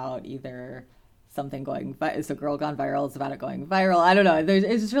about either something going, so Girl Gone Viral is about it going viral. I don't know.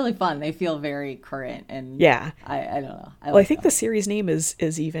 It's just really fun. They feel very current, and I don't know. I think the series name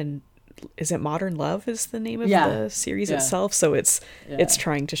is even is it Modern Love is the name of Yeah. the series Yeah. itself. So it's Yeah.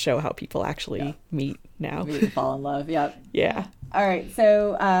 trying to show how people actually meet now. Meet and fall in love. Yep. Yeah. All right.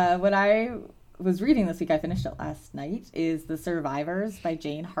 So what I was reading this week, I finished it last night, is The Survivors by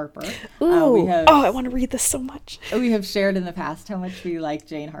Jane Harper. Ooh. I want to read this so much. We have shared in the past how much we like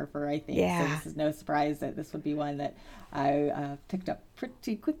Jane Harper, I think. Yeah. So this is no surprise that this would be one that I picked up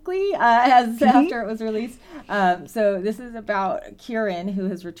pretty quickly after it was released. So this is about Kieran, who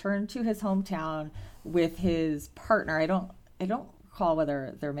has returned to his hometown with his partner. I don't recall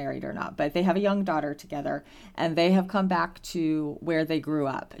whether they're married or not, but they have a young daughter together, and they have come back to where they grew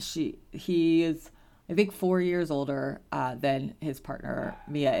up. He is, I think, 4 years older than his partner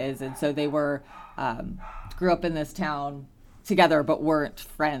Mia is, and so they were grew up in this town together, but weren't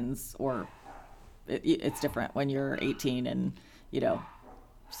friends. Or it's different when you're 18 and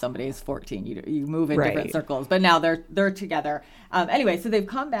somebody's 14. You move in different circles, but now they're together. Anyway, so they've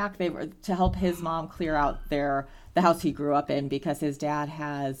come back. They were to help his mom clear out the house he grew up in, because his dad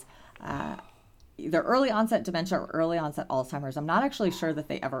has either early onset dementia or early onset Alzheimer's. I'm not actually sure that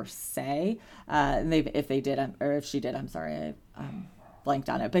they ever say. And if they did, or if she did, I'm sorry, I blanked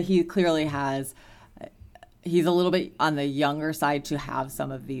on it. But he clearly has. He's a little bit on the younger side to have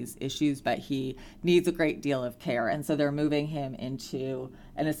some of these issues, but he needs a great deal of care. And so they're moving him into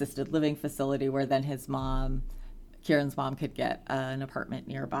an assisted living facility where then his mom, Kieran's mom, could get an apartment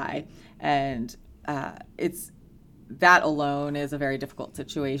nearby. And it's that alone is a very difficult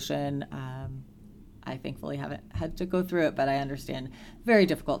situation. I thankfully haven't had to go through it, but I understand very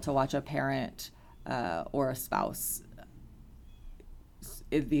difficult to watch a parent or a spouse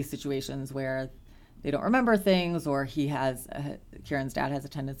in these situations where they don't remember things, or Kieran's dad has a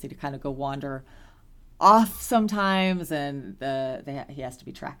tendency to kind of go wander off sometimes, and he has to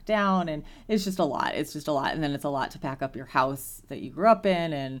be tracked down, and it's just a lot. And then it's a lot to pack up your house that you grew up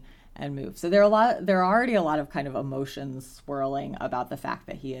in and move. So there are already a lot of kind of emotions swirling about the fact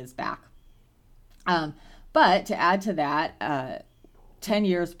that he is back. But to add to that, 10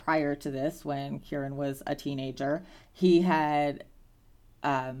 years prior to this, when Kieran was a teenager, he had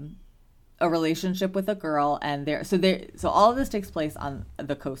a relationship with a girl, and so all of this takes place on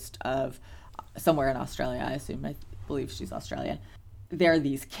the coast of somewhere in Australia. I believe she's Australian. There are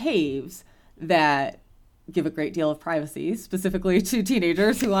these caves that give a great deal of privacy, specifically to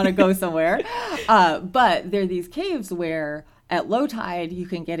teenagers who want to go somewhere. But there are these caves where at low tide you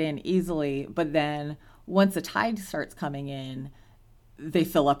can get in easily, but then once the tide starts coming in, they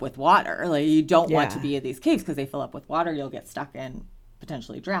fill up with water. Like, you don't want to be in these caves because they fill up with water. You'll get stuck and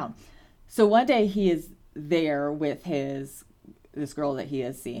potentially drown. So one day he is there with this girl that he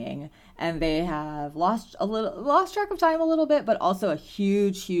is seeing, and they have lost track of time a little bit, but also a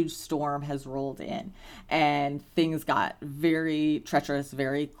huge storm has rolled in, and things got very treacherous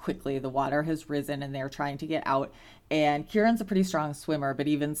very quickly. The water has risen, and they're trying to get out. And Kieran's a pretty strong swimmer, but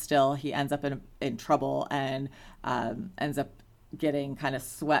even still, he ends up in trouble and ends up getting kind of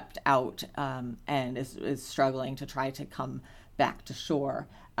swept out and is struggling to try to come back to shore.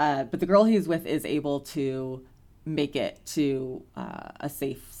 But the girl he's with is able to make it to a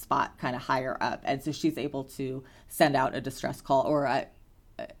safe spot kind of higher up. And so she's able to send out a distress call, or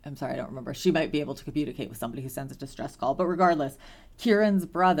I'm sorry, I don't remember. She might be able to communicate with somebody who sends a distress call. But regardless, Kieran's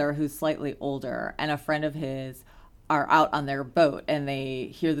brother, who's slightly older, and a friend of his are out on their boat, and they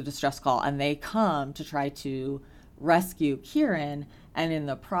hear the distress call, and they come to try to rescue Kieran. And in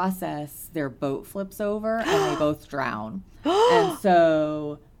the process, their boat flips over and they both drown. And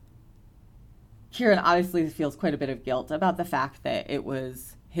so Kieran obviously feels quite a bit of guilt about the fact that it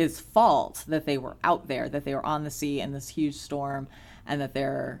was his fault that they were out there, that they were on the sea in this huge storm, and that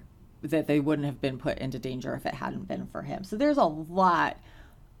they wouldn't have been put into danger if it hadn't been for him. So there's a lot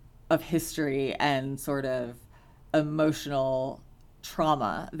of history and sort of emotional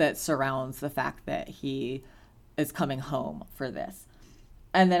trauma that surrounds the fact that he is coming home for this.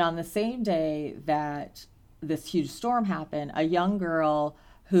 And then on the same day that this huge storm happened, a young girl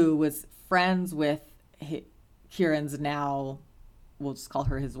who was friends with Kieran's now, we'll just call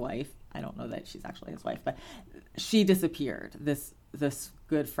her his wife. I don't know that she's actually his wife, but she disappeared, this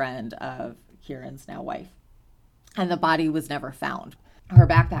good friend of Kieran's now wife. And the body was never found. Her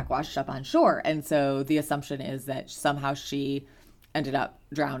backpack washed up on shore. And so the assumption is that somehow she ended up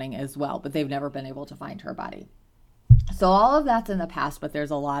drowning as well, but they've never been able to find her body. So all of that's in the past, but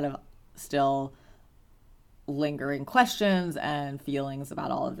there's a lot of still lingering questions and feelings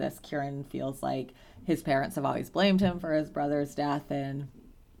about all of this. Kieran feels like his parents have always blamed him for his brother's death. And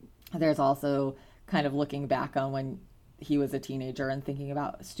there's also kind of looking back on when he was a teenager and thinking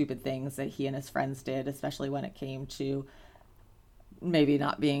about stupid things that he and his friends did, especially when it came to maybe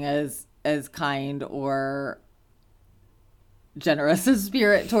not being as as kind or generous a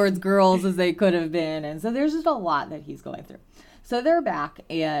spirit towards girls as they could have been. And so there's just a lot that he's going through. So they're back,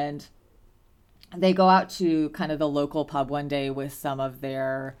 and they go out to kind of the local pub one day with some of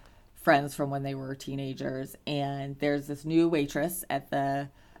their friends from when they were teenagers. And there's this new waitress at the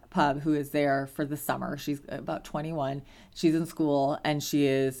pub who is there for the summer. She's about 21. She's in school, and she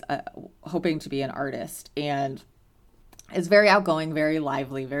is hoping to be an artist, and is very outgoing, very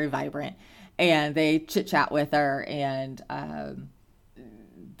lively, very vibrant. And they chit chat with her, and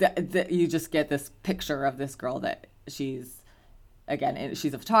you just get this picture of this girl that she's a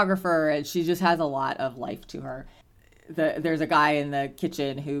photographer, and she just has a lot of life to her. There's a guy in the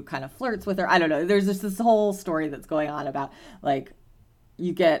kitchen who kind of flirts with her. I don't know. There's just this whole story that's going on about, like,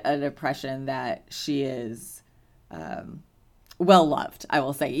 you get an impression that she is well loved, I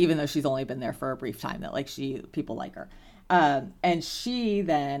will say, even though she's only been there for a brief time, that like people like her. And she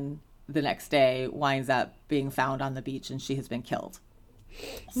then the next day winds up being found on the beach, and she has been killed.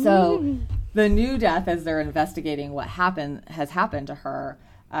 So the new death, as they're investigating what has happened to her,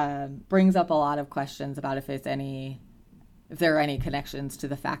 brings up a lot of questions about if there are any connections to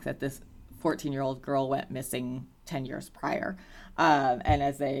the fact that this 14-year-old girl went missing 10 years prior. And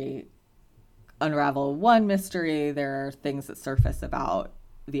as they unravel one mystery, there are things that surface about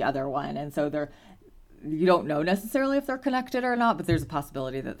the other one. And so you don't know necessarily if they're connected or not, but there's a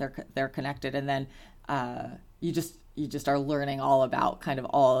possibility that they're connected. And then you just are learning all about kind of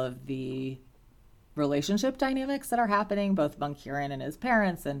all of the relationship dynamics that are happening, both among Kieran and his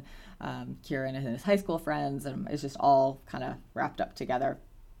parents, and Kieran and his high school friends, and it's just all kind of wrapped up together.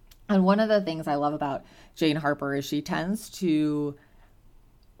 And one of the things I love about Jane Harper is she tends to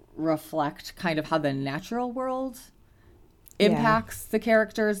reflect kind of how the natural world impacts the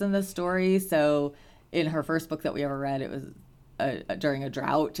characters in the story. So in her first book that we ever read, it was during a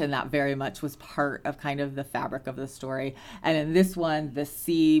drought, and that very much was part of kind of the fabric of the story. And in this one, the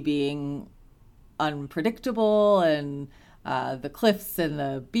sea being unpredictable, and the cliffs and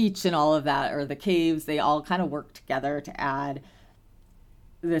the beach and all of that, or the caves, they all kind of work together to add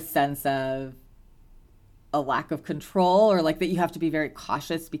this sense of a lack of control, or like that you have to be very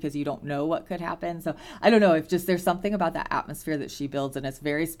cautious because you don't know what could happen. So I don't know if just there's something about that atmosphere that she builds, and it's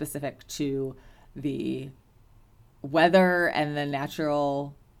very specific to the weather and the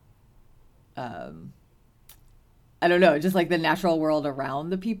natural I don't know, just like the natural world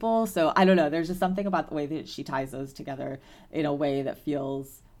around the people. So I don't know, there's just something about the way that she ties those together in a way that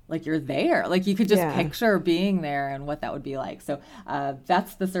feels like you're there, like you could just picture being there and what that would be like. So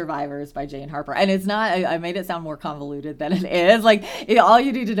that's The Survivors by Jane Harper. And it's not, I made it sound more convoluted than it is. Like all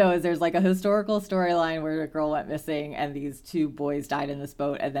you need to know is there's like a historical storyline where a girl went missing and these two boys died in this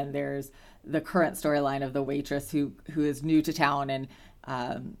boat, and then there's the current storyline of the waitress who is new to town, and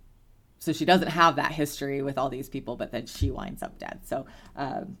so she doesn't have that history with all these people, but then she winds up dead. So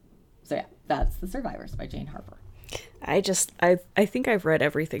yeah, that's The Survivors by Jane Harper. I think I've read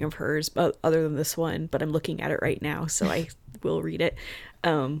everything of hers, but other than this one, but I'm looking at it right now, so I will read it.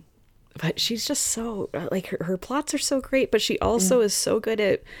 But she's just so, like, her plots are so great, but she also is so good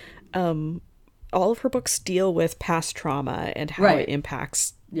at, all of her books deal with past trauma and how it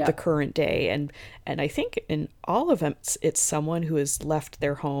impacts the current day. And I think in all of them, it's someone who has left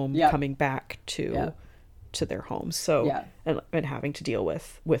their home coming back to their home. So, and having to deal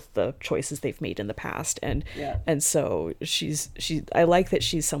with the choices they've made in the past. And so I like that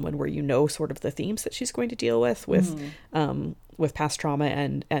she's someone where you know sort of the themes that she's going to deal with past trauma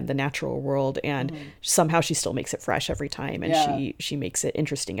and the natural world, and somehow she still makes it fresh every time, and she makes it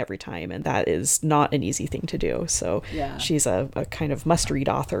interesting every time, and that is not an easy thing to do. So she's a kind of must-read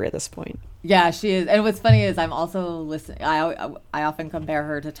author at this point. Yeah, she is. And what's funny is I'm also listening, I often compare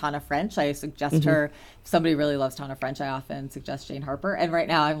her to Tana French. I suggest her, if somebody really loves Tana French, I often suggest Jane Harper. And right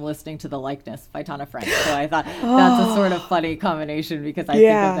now I'm listening to The Likeness by Tana French. So I thought that's a sort of funny combination, because I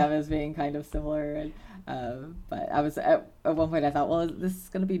think of them as being kind of similar. And but I was at one point I thought, well, this is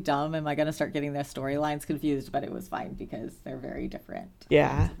going to be dumb. Am I going to start getting their storylines confused? But it was fine because they're very different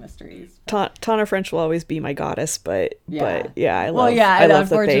kinds of mysteries. Tana French will always be my goddess, but I love. Well, I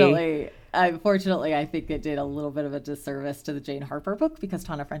love unfortunately, I think it did a little bit of a disservice to the Jane Harper book, because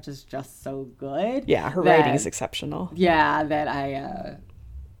Tana French is just so good. Yeah, her writing is exceptional. Yeah, that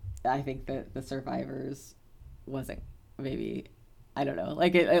I think that The Survivors wasn't, maybe, I don't know,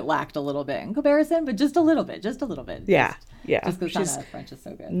 like it lacked a little bit in comparison, but just a little bit. Yeah. Just because Tana French is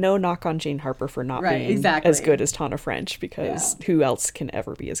so good. No knock on Jane Harper for not being as good as Tana French, because who else can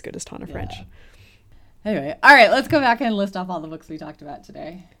ever be as good as Tana French? Anyway, all right, let's go back and list off all the books we talked about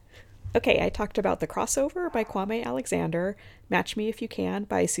today. Okay, I talked about The Crossover by Kwame Alexander, Match Me If You Can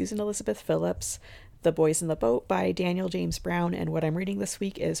by Susan Elizabeth Phillips, The Boys in the Boat by Daniel James Brown, and what I'm reading this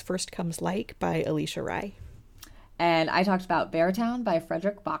week is First Comes Like by Alicia Rai. And I talked about Beartown by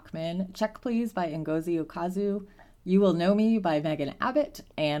Frederick Bachman, Check Please by Ngozi Okazu, You Will Know Me by Megan Abbott,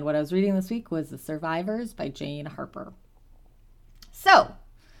 and what I was reading this week was The Survivors by Jane Harper. So,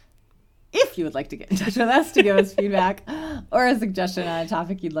 if you would like to get in touch with us to give us feedback or a suggestion on a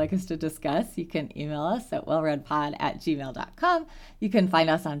topic you'd like us to discuss, you can email us at wellreadpod@gmail.com. You can find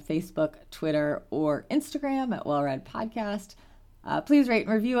us on Facebook, Twitter, or Instagram at wellreadpodcast. Please rate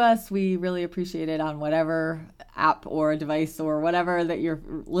and review us. We really appreciate it on whatever app or device or whatever that you're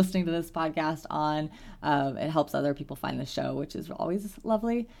listening to this podcast on. It helps other people find the show, which is always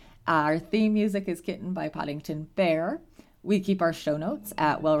lovely. Our theme music is Kitten by Poddington Bear. We keep our show notes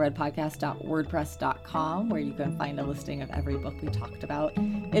at wellreadpodcast.wordpress.com, where you can find a listing of every book we talked about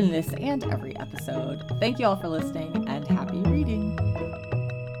in this and every episode. Thank you all for listening,